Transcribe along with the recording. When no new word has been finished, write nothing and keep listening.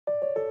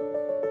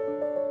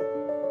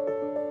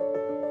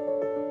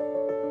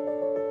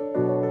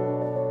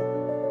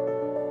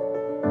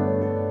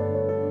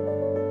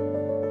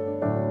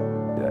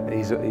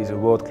he's a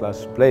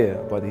world-class player,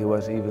 but he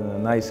was even a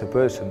nicer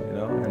person, you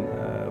know,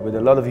 and with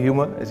a lot of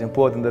humor. It's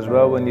important as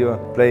well when you're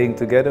playing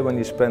together, when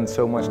you spend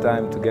so much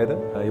time together.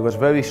 He was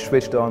very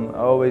switched on,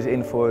 always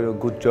in for a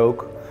good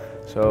joke.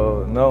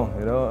 So no,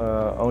 you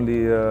know,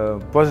 only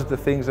positive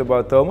things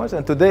about Tomáš,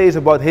 and today is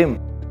about him.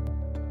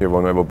 Že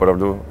ono je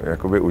opravdu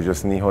jakoby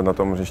úžasný ho na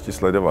tom hřišti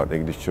sledovat, i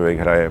když člověk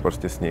hraje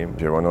prostě s ním.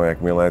 Že ono,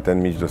 jakmile ten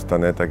míč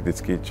dostane, tak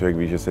vždycky člověk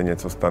ví, že se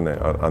něco stane.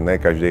 A ne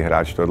každý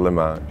hráč tohle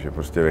má, že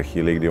prostě ve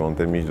chvíli, kdy on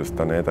ten míč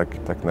dostane,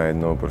 tak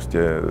najednou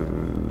prostě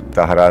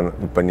ta hra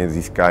úplně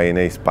získá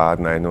jiný spád,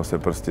 najednou se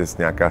prostě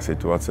nějaká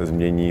situace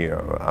změní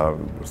a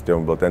prostě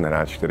on byl ten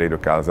hráč, který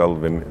dokázal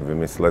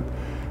vymyslet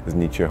z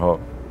ničeho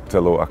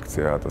celou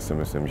akci, a to si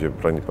myslím, že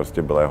pro ně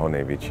prostě byla jeho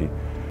největší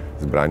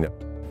zbraň.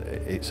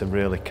 It's a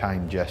really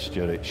kind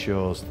gesture. It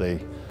shows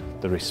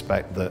the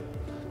respect that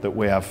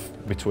we have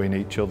between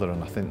each other,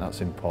 and I think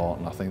that's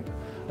important. I think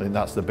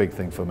that's the big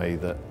thing for me,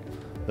 that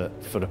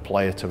for a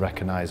player to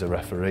recognise a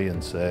referee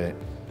and say,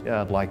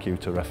 yeah, I'd like you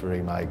to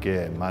referee my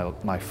game,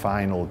 my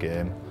final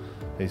game,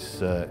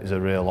 is a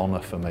real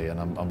honour for me, and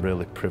I'm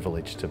really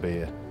privileged to be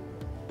here.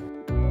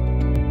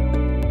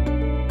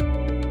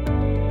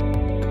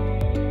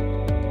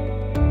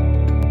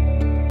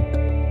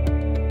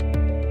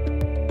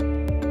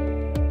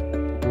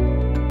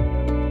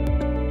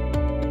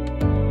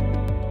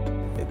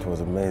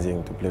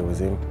 Amazing to play with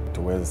him,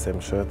 to wear the same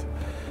shirt,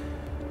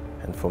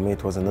 and for me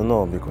it was an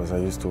honor because I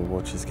used to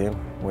watch his game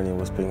when he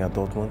was playing at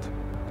Dortmund.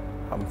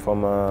 I'm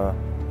from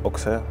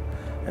Auxerre,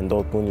 and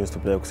Dortmund used to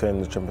play Auxerre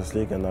in the Champions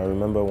League, and I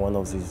remember one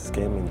of these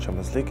games in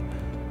Champions League.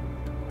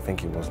 I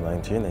think he was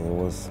 19 and he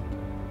was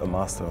a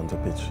master on the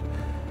pitch.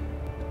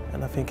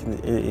 And I think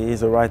he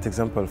is a right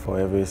example for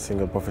every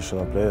single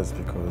professional player,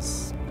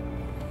 because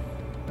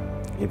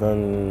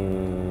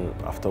even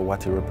after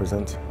what he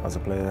represents as a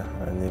player,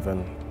 and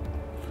even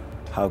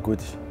how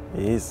good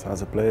he is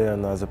as a player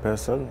and as a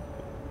person,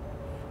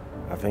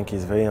 I think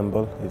he's very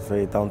humble, he's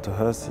very down to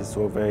earth, he's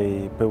a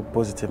very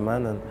positive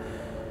man, and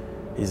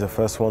he's the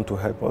first one to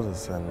help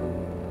others, and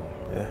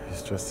yeah,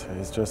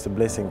 it's just a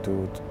blessing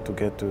to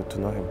get to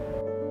know him.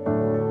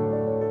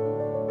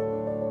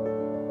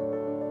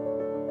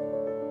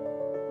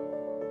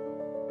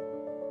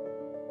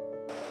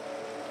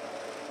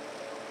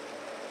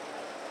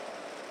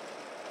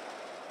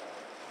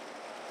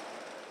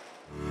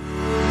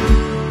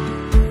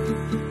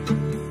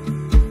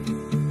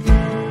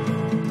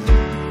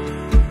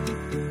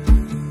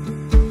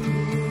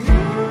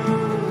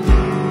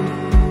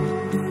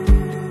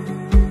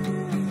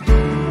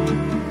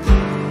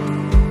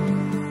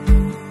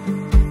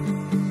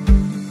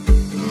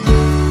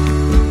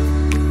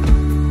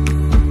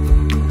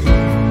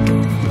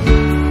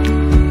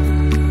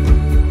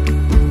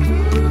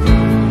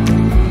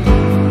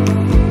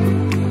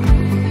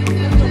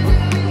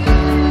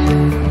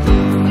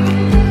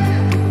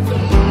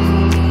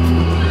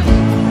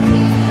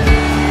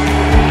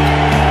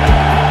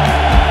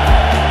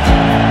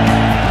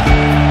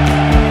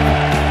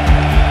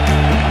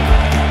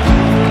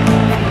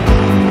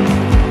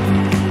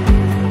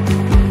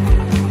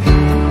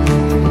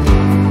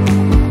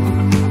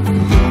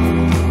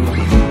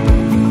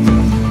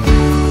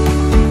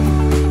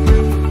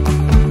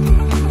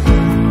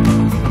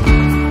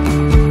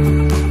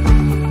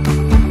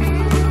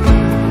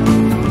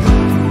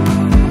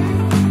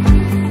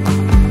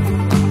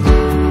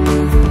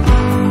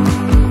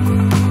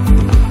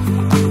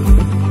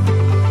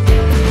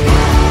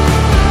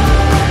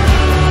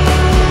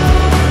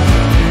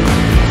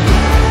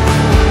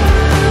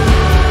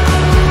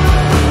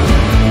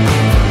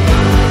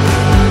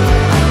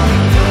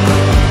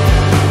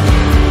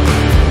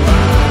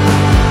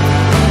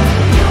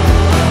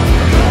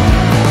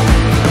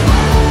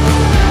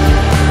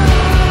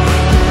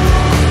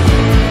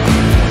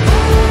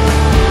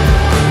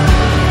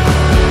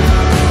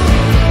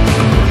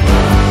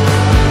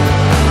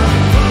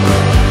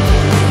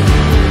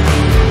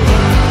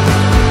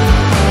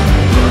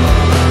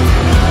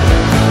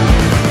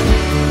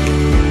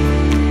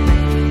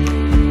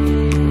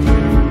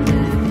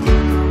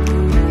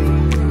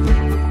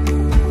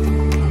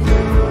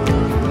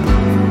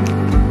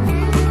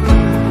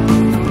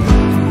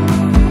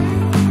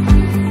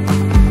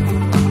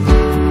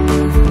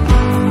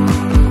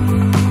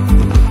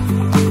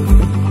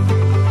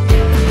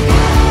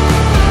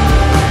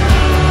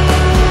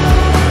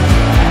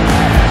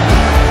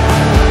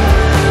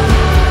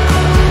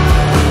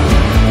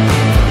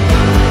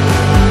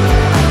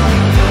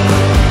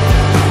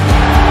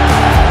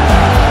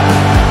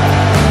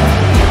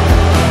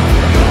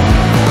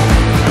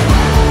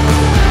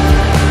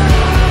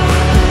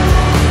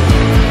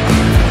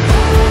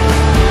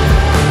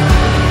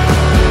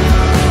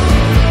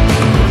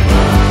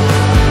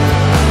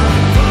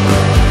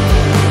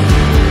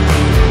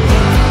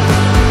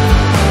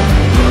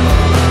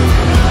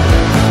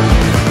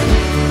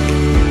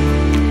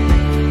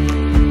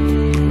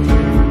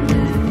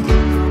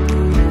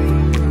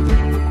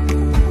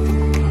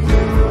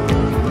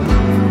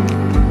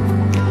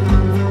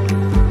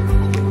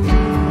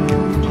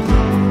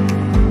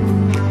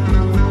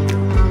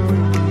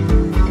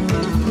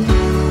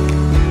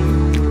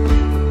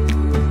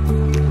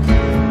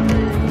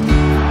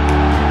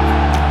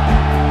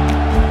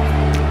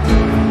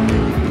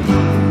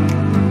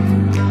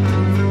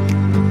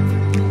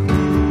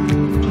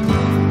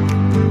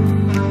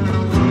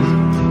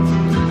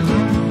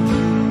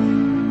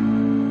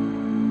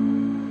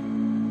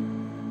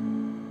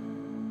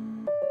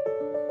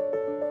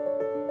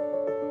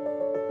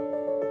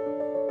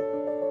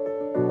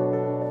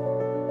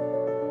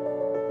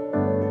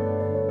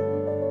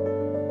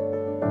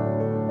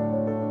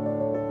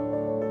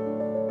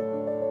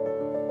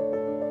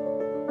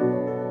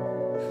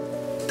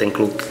 ten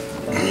kluk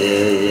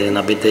je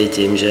nabitý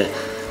tím, že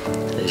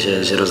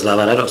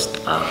rozdává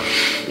radost. A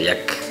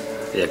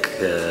jak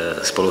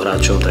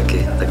spoluhráčům,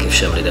 taky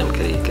všem lidem,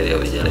 který ho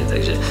viděli.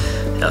 Takže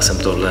já jsem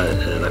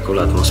takovou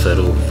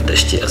atmosféru v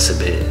dešti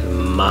asi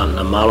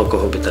na málo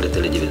koho by tady ty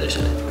lidi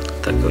vydrželi.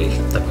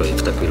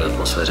 V takové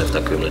atmosféře, v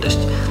takovém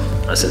dešti.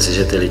 A myslím si,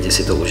 že ty lidi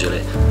si to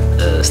užili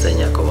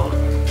stejně jako on.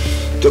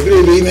 To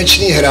byl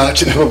výjimečný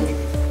hráč, nebo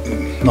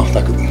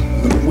tak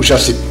už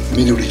asi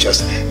minulý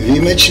čas.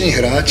 Výjimečný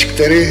hráč,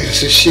 který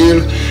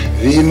řešil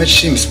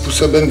výjimečným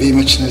způsobem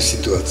výjimečné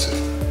situace.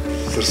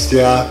 Prostě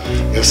já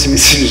si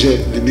myslím, že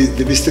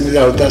kdybyste mi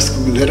dal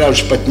otázku, kdo hrál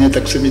špatně,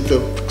 tak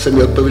se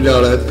mi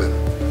odpovídal lépe.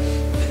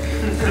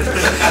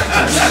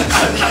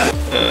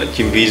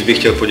 Tím víc bych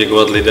chtěl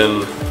poděkovat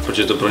lidem,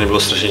 protože to pro ně bylo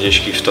strašně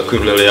těžké v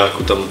takovémhle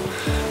lijáku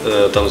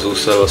tam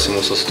zůstal, asi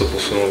musel se to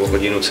posunout o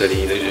hodinu celý,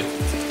 takže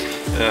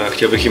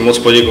chtěl bych jim moc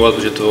poděkovat,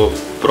 protože to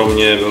pro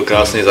mě byl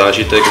krásný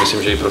zážitek,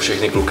 myslím, že i pro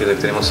všechny kluky, se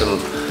kterými jsem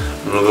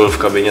mluvil v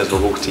kabině z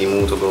obou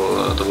týmů, to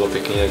bylo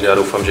pěkný, takže já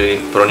doufám, že i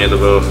pro ně to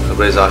byl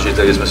dobrý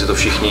zážitek, že jsme si to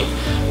všichni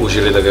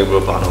užili tak, jak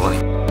bylo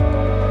plánované.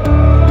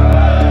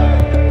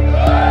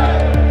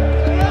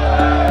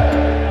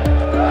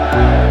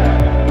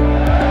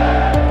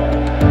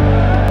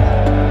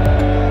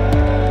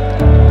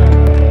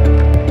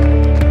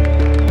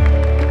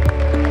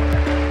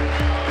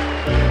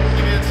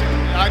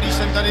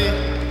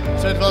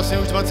 Před vlastně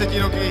už 20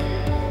 roky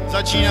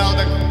začínal,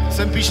 tak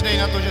jsem pyšnej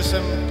na to, že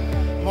jsem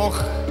mohl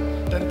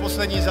ten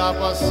poslední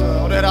zápas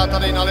odehrát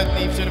tady na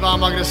Letný před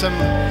váma, kde jsem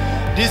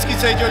vždycky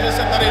cítil, že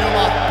jsem tady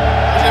doma.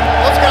 Takže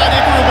moc krát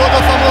děkuju, bylo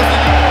to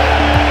famózní.